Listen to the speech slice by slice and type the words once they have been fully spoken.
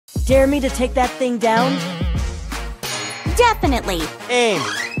Dare me to take that thing down? Definitely. Aim.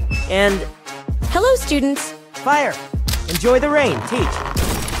 And Hello, students. fire. Enjoy the rain. Teach.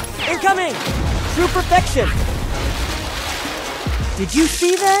 Incoming! True perfection! Did you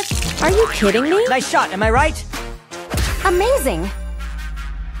see that? Are you kidding me? Nice shot, am I right? Amazing.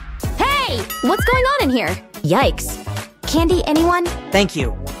 Hey, what's going on in here? Yikes. Candy, anyone? Thank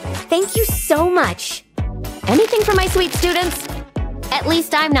you. Thank you so much. Anything for my sweet students? At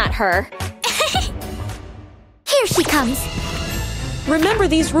least I'm not her. Here she comes. Remember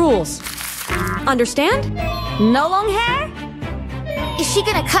these rules. Understand? No long hair? Is she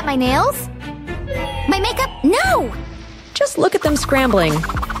gonna cut my nails? My makeup? No! Just look at them scrambling.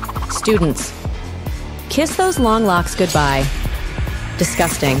 Students, kiss those long locks goodbye.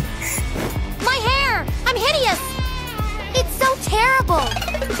 Disgusting. My hair! I'm hideous! It's so terrible!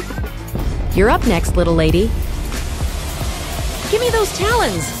 You're up next, little lady. Give me those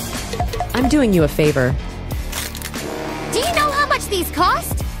talons. I'm doing you a favor. Do you know how much these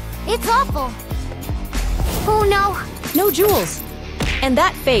cost? It's awful. Oh no. No jewels. And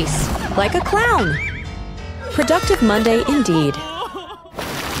that face, like a clown. Productive Monday indeed.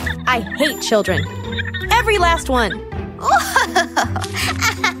 I hate children. Every last one.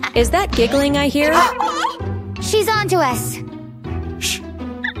 Is that giggling I hear? She's on to us.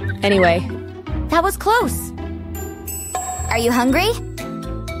 Anyway, That was close. Are you hungry?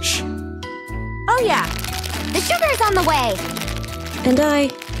 oh yeah. The sugar's on the way. And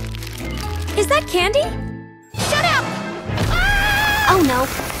is that candy? Shut up! Oh no.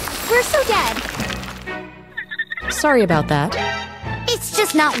 We're so dead. Sorry about that. It's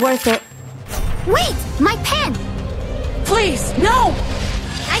just not worth it. Wait! My pen! Please, no!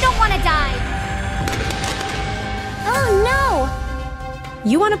 I don't want to die. Oh no!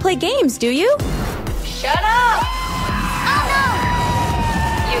 You want to play games, do you? Shut up! Oh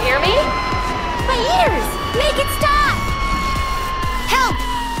no! You hear me? My ears! Make it stop! Help!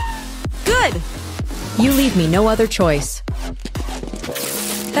 Good. You leave me no other choice.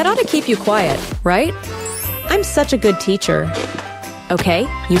 That ought to keep you quiet, right? I'm such a good teacher. Okay,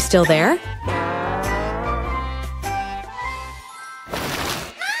 you still there?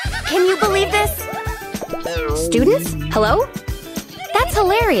 Can you believe this? Students? Hello? That's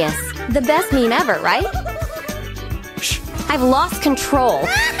hilarious. The best meme ever, right? I've lost control.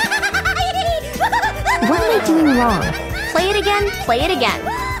 What am I doing wrong? Play it again, play it again.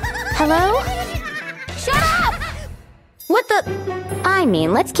 Hello? Shut up! What the? I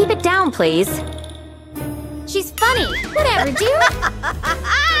mean, let's keep it down, please. She's funny. Whatever, dude.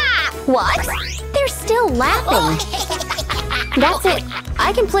 What? They're still laughing. That's it.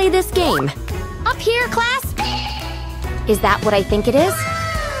 I can play this game. Up here, class? Is that what I think it is?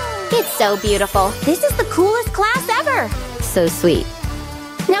 It's so beautiful. This is the coolest class ever. So sweet.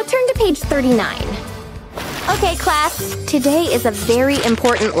 Now turn to page 39. Okay, class. Today is a very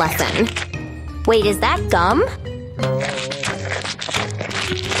important lesson. Wait, is that gum?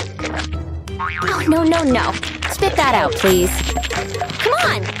 Oh, no, no, no. Spit that out, please. Come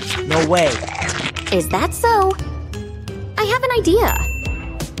on. No way. Is that so? I have an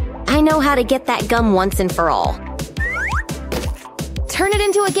idea. I know how to get that gum once and for all. Turn it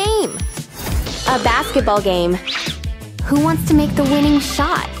into a game. A basketball game. Who wants to make the winning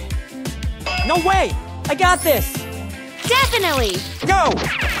shot? No way! I got this! Definitely! Go!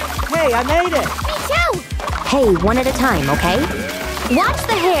 Hey, I made it! Me too! Hey, one at a time, okay? Watch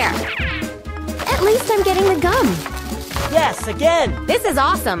the hair! At least I'm getting the gum. Yes, again! This is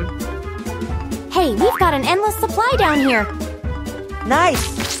awesome. Hey, we've got an endless supply down here.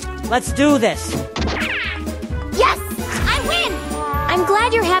 Nice! Let's do this! Yes! I win! I'm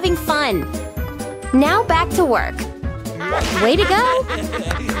glad you're having fun. Now back to work. Way to go!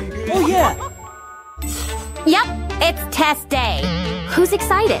 Oh yeah! Yep, it's test day. Who's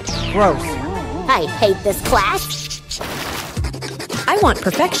excited? Gross. I hate this class. I want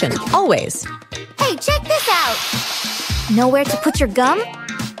perfection, always. Hey, check this out. Nowhere to put your gum?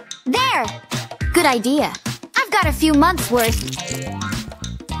 There! Good idea. I've got a few months' worth.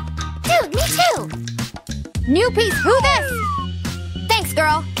 Dude, me too! New piece, who this? Thanks,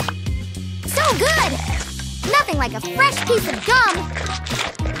 girl. So good! Nothing like a fresh piece of gum.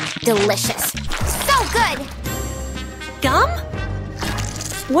 Delicious. So good! Gum?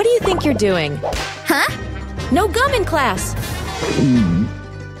 What do you think you're doing? Huh? No gum in class.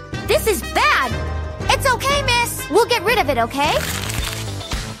 This is bad! It's okay, miss! We'll get rid of it, okay?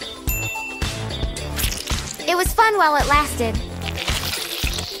 It was fun while it lasted.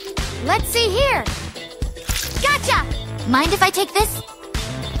 Let's see here. Gotcha! Mind if I take this?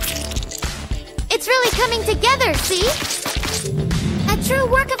 It's really coming together, see? A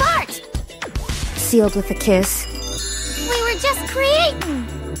true work of art! sealed with a kiss. We were just creating.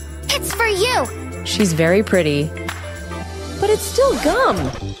 It's for you. She's very pretty. But it's still gum.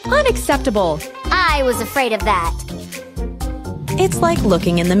 Unacceptable. I was afraid of that. It's like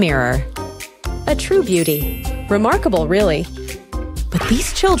looking in the mirror. A true beauty. Remarkable, really. But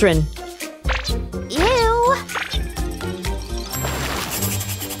these children... Ew.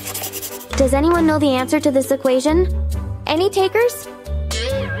 Does anyone know the answer to this equation? Any takers?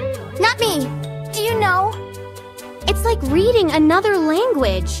 Not me. Do you know? It's like reading another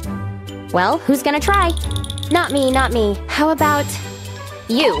language. Well, who's gonna try? Not me, not me. How about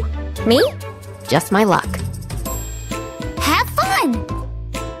you? Me? Just my luck. Have fun!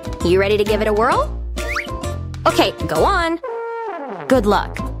 You ready to give it a whirl? Okay, go on. Good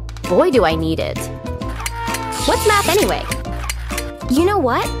luck. Boy, do I need it. What's math anyway? You know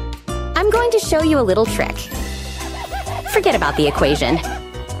what? I'm going to show you a little trick. Forget about the equation.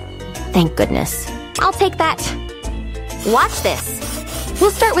 Thank goodness. I'll take that. Watch this.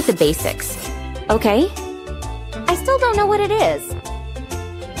 We'll start with the basics. Okay? I still don't know what it is.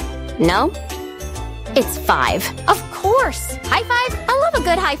 No? It's 5. Of course! High five? I love a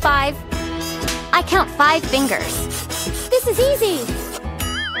good high five. I count 5 fingers. This is easy.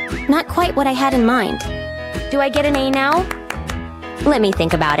 Not quite what I had in mind. Do I get an A now? Let me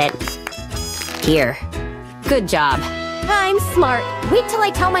think about it. Here. Good job. I'm smart. Wait till I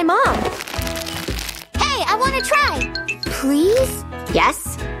tell my mom. Hey, I want to try. Please?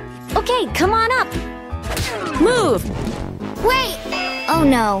 Yes? Okay, come on up. Move! Wait! Oh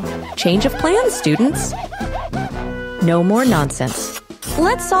no. Change of plans, students. No more nonsense.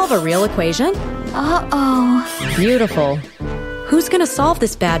 Let's solve a real equation. Uh-oh. Beautiful. Who's gonna solve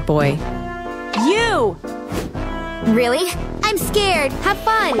this bad boy? You! Really? I'm scared. Have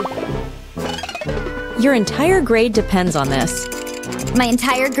fun. Your entire grade depends on this. My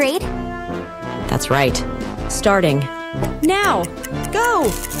entire grade? That's right. Starting. Now! Go!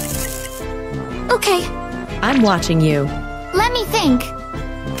 Okay. I'm watching you. Let me think.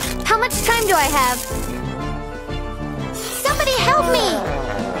 How much time do I have? Somebody help me!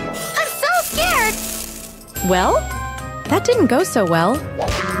 I'm so scared! Well, that didn't go so well.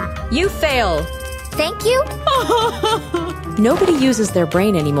 You fail! Thank you? Nobody uses their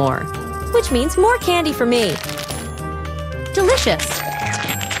brain anymore, which means more candy for me. Delicious!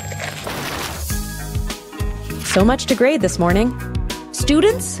 So much to grade this morning.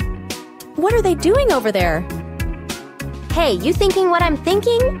 Students? What are they doing over there? Hey, you thinking what I'm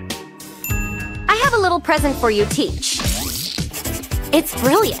thinking? I have a little present for you, Teach. It's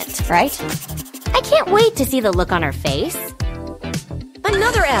brilliant, right? I can't wait to see the look on her face.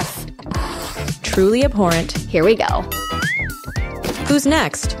 Another F! Truly abhorrent. Here we go. Who's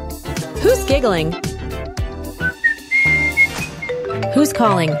next? Who's giggling? Who's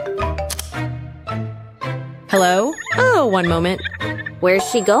calling? Hello? Oh, one moment. Where's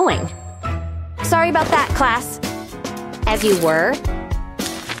she going? Sorry about that, class. As you were?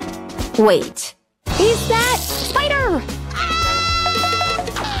 Wait. Is that spider?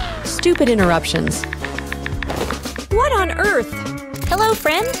 Stupid interruptions. What on earth? Hello,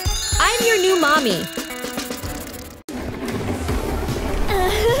 friend. I'm your new mommy.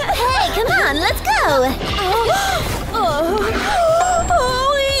 Hey, come on, let's go.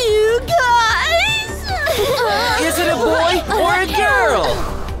 You guys. Is it a boy or a girl?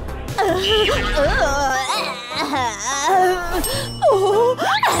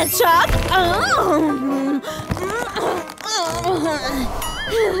 Chuck.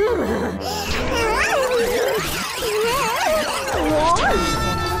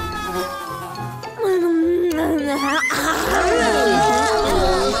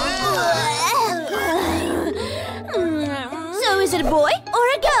 So is it a boy or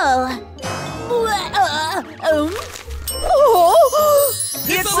a girl?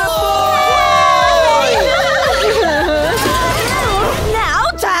 It's a boy! Now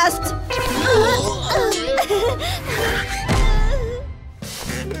test.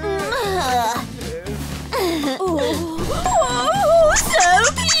 So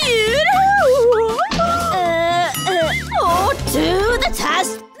cute. Do the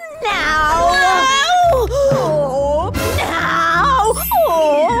test now. Now.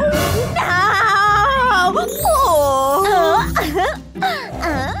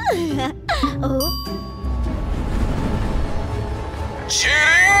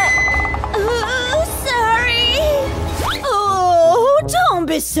 Sorry. Don't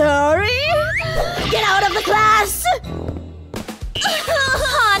be sorry. Get out of the class.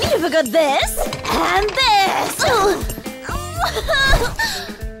 Honey, you forgot this and this.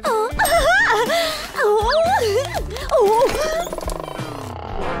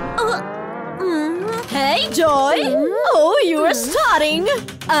 Hey, Joy! Oh, you are starting!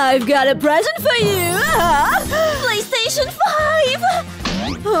 I've got a present for you! PlayStation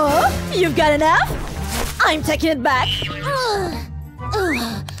 5! Oh, you've got enough? I'm taking it back!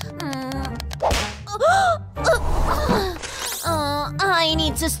 I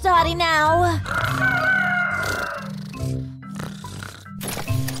need to study now!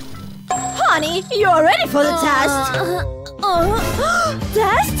 Honey, you're ready for the test!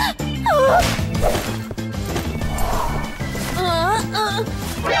 Test?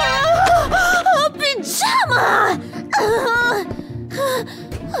 Pajama!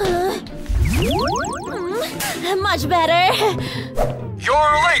 Much better.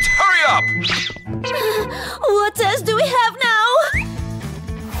 You're late! Hurry up! What test do we have now?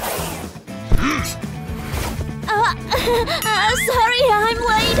 Sorry, I'm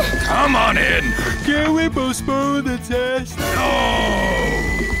late. Come on in! Can we postpone the test? No!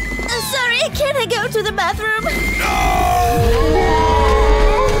 Sorry, can I go to the bathroom?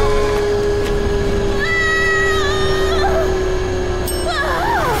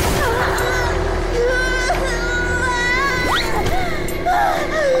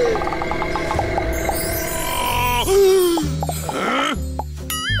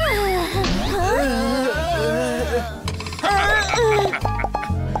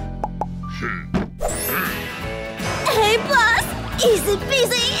 Hey, boss! Easy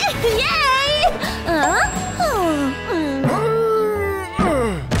peasy! Yay!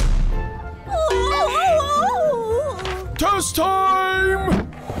 Test time!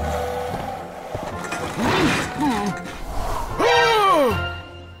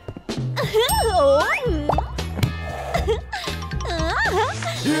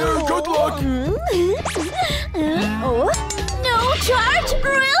 Here, good luck! No charge?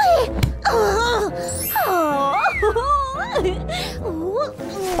 Really?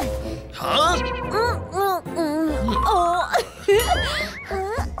 Huh?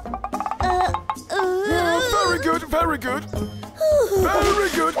 Very good, very good. Very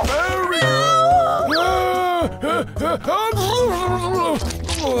good, very good.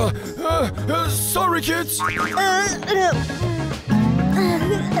 Sorry, kids.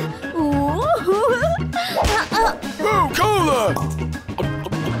 Oh, cola!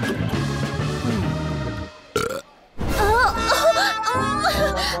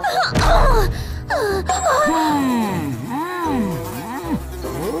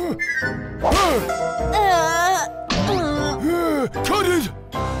 Cut it!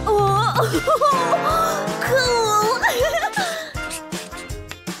 Cool!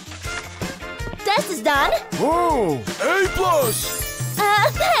 Test is done. Oh, A+.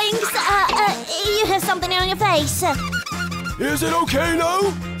 Thanks. You have something on your face. Is it okay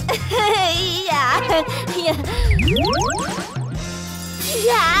now?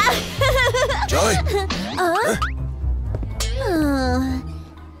 Yeah. Joy?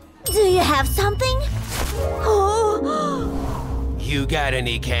 Do you have something? You got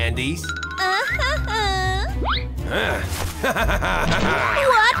any candies?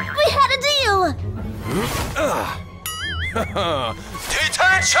 What? We had a deal!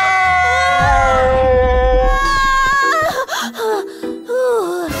 Detention!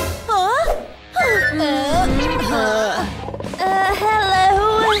 Hello.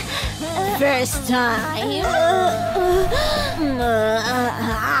 First time.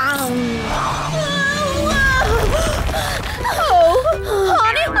 Oh,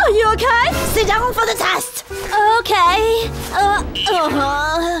 honey, are you okay? Sit down for the test. Okay.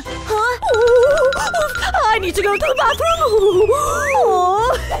 I need to go to the bathroom.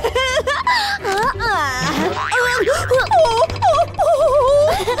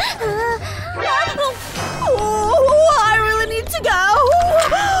 I really need to go.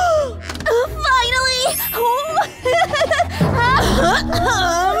 Finally.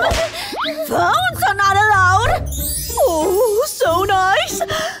 Phones are not allowed. Oh, so nice.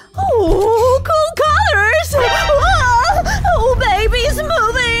 Oh, cool colors. Oh, baby's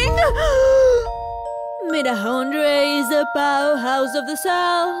moving. Mitochondria is the powerhouse of the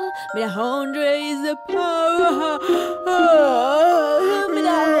cell. Mitochondria is the powerhouse.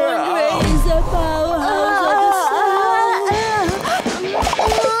 Mitochondria is the powerhouse of the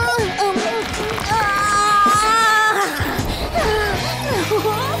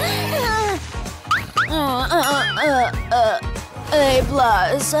A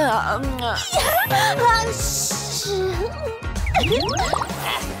plus. A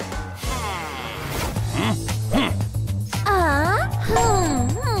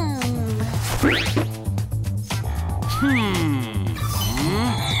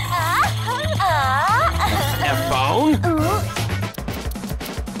phone?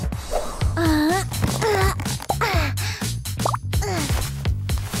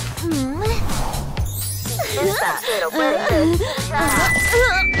 little buddy.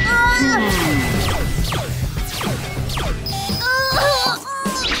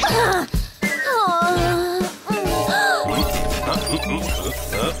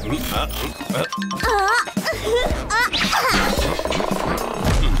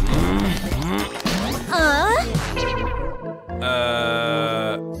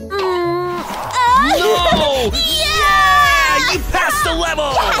 No! Yeah! You passed the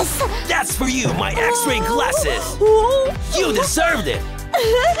level! Yes! That's for you, my X-ray glasses! You deserved it!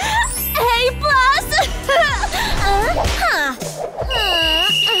 A plus!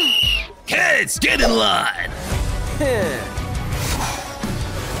 Kids, get in line!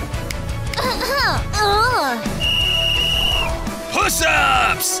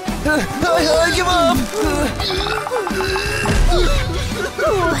 Push-ups! I give up!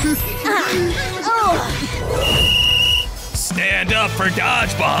 Stand up for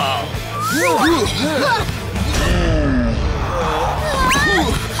dodgeball!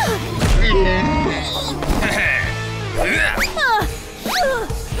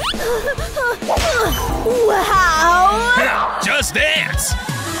 Wow! Just dance!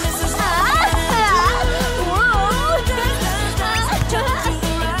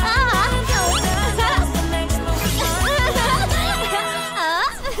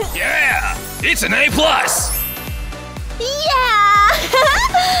 Yeah! It's an A+! Yeah!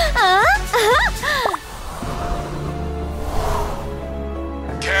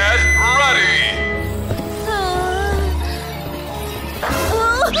 Get ready.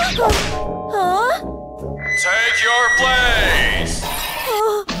 Take your place.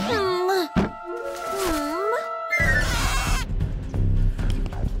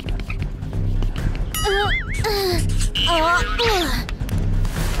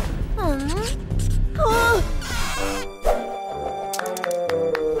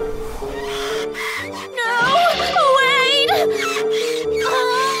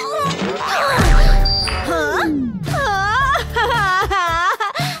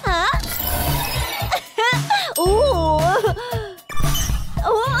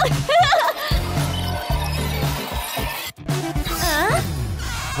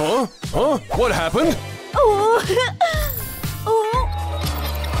 Huh? Huh? What happened? Huh?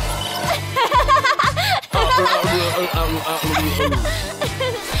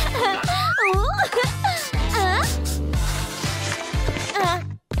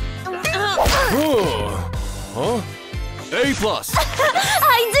 A+.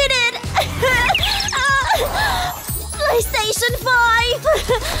 I did it! PlayStation 5!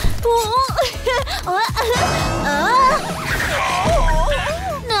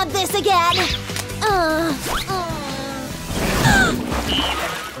 Not this again!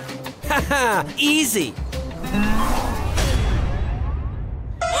 Haha, easy!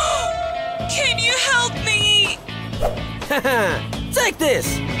 Can you help me? Haha, take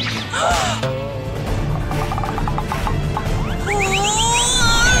this!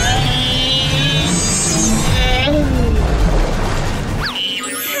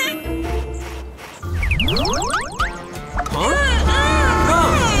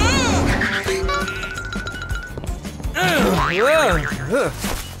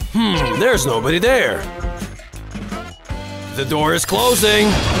 There's nobody there. The door is closing.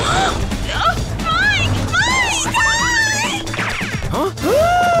 Huh?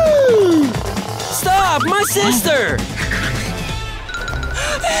 Stop! My sister!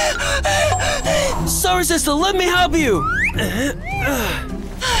 Sorry, sister, let me help you!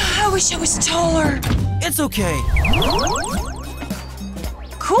 I wish I was taller. It's okay.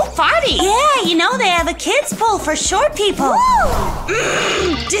 Cool party! Yeah, you know they have a kids pool for short people.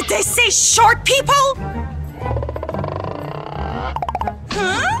 Did they say short people?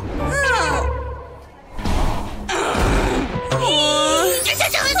 Oh,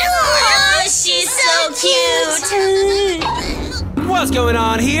 she's so cute! What's going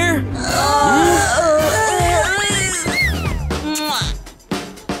on here?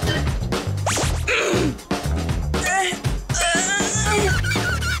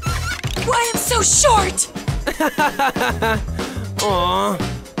 Why I'm so short? Aww.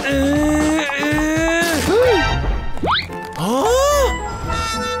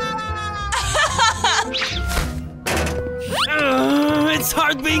 It's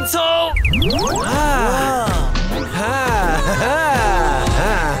hard being tall.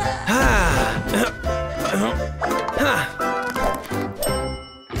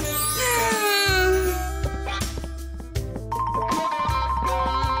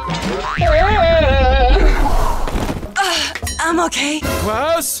 I'm okay.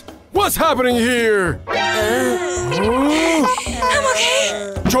 Class, what's happening here? I'm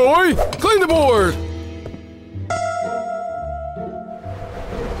okay. Joy, clean the board.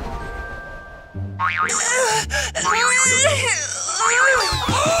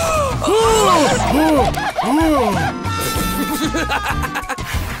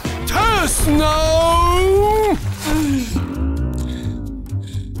 Test now!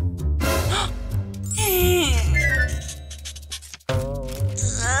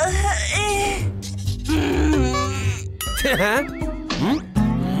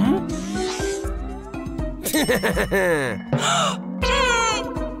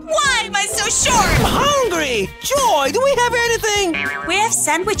 Why am I so short? I'm hungry! Joy, do we have anything? We have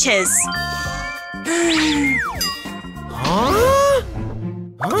sandwiches. Huh?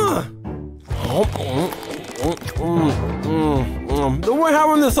 Huh? Do we have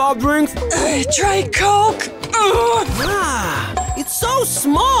any soft drinks? Try Coke. Ah, it's so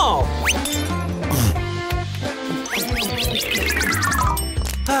small!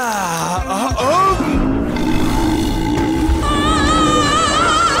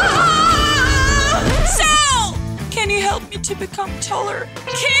 Sal! Can you help me to become taller?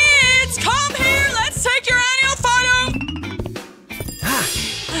 Kids, come here! Let's take your annual photo!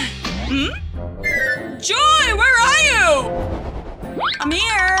 Joy, where are you? I'm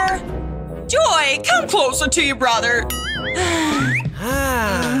here. Joy, come closer to your brother.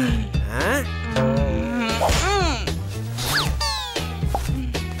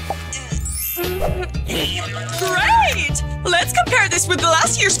 Great! Let's compare this with the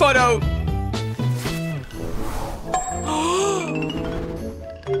last year's photo.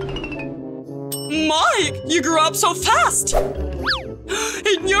 Mike, you grew up so fast.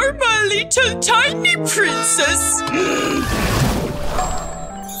 And you're my little tiny princess.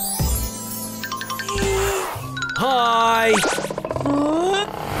 Hi!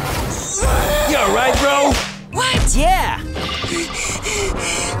 You alright, bro? What? Yeah!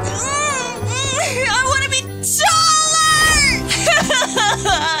 I want to be taller!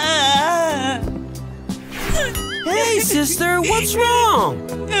 Hey, sister, what's wrong?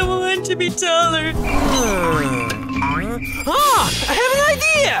 I want to be taller. Ah, I have an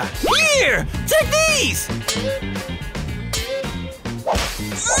idea! Here, take these!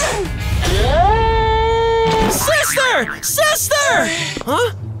 Sister! Sister! Huh?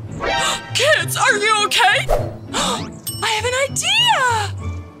 Kids, are you okay? I have an idea!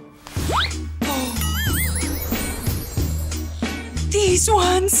 These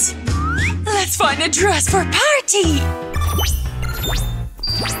ones. Let's find a dress for a party.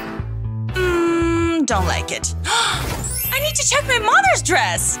 Don't like it. I need to check my mother's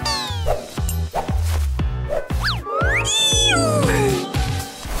dress.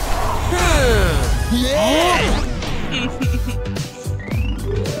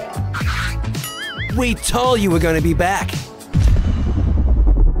 We told you we're gonna be back.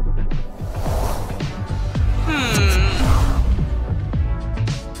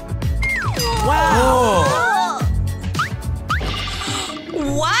 Wow!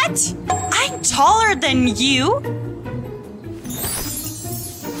 What? I'm taller than you?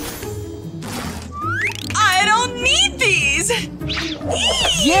 I don't need these!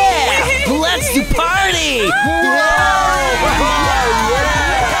 Yeah! Let's do party! Whoa!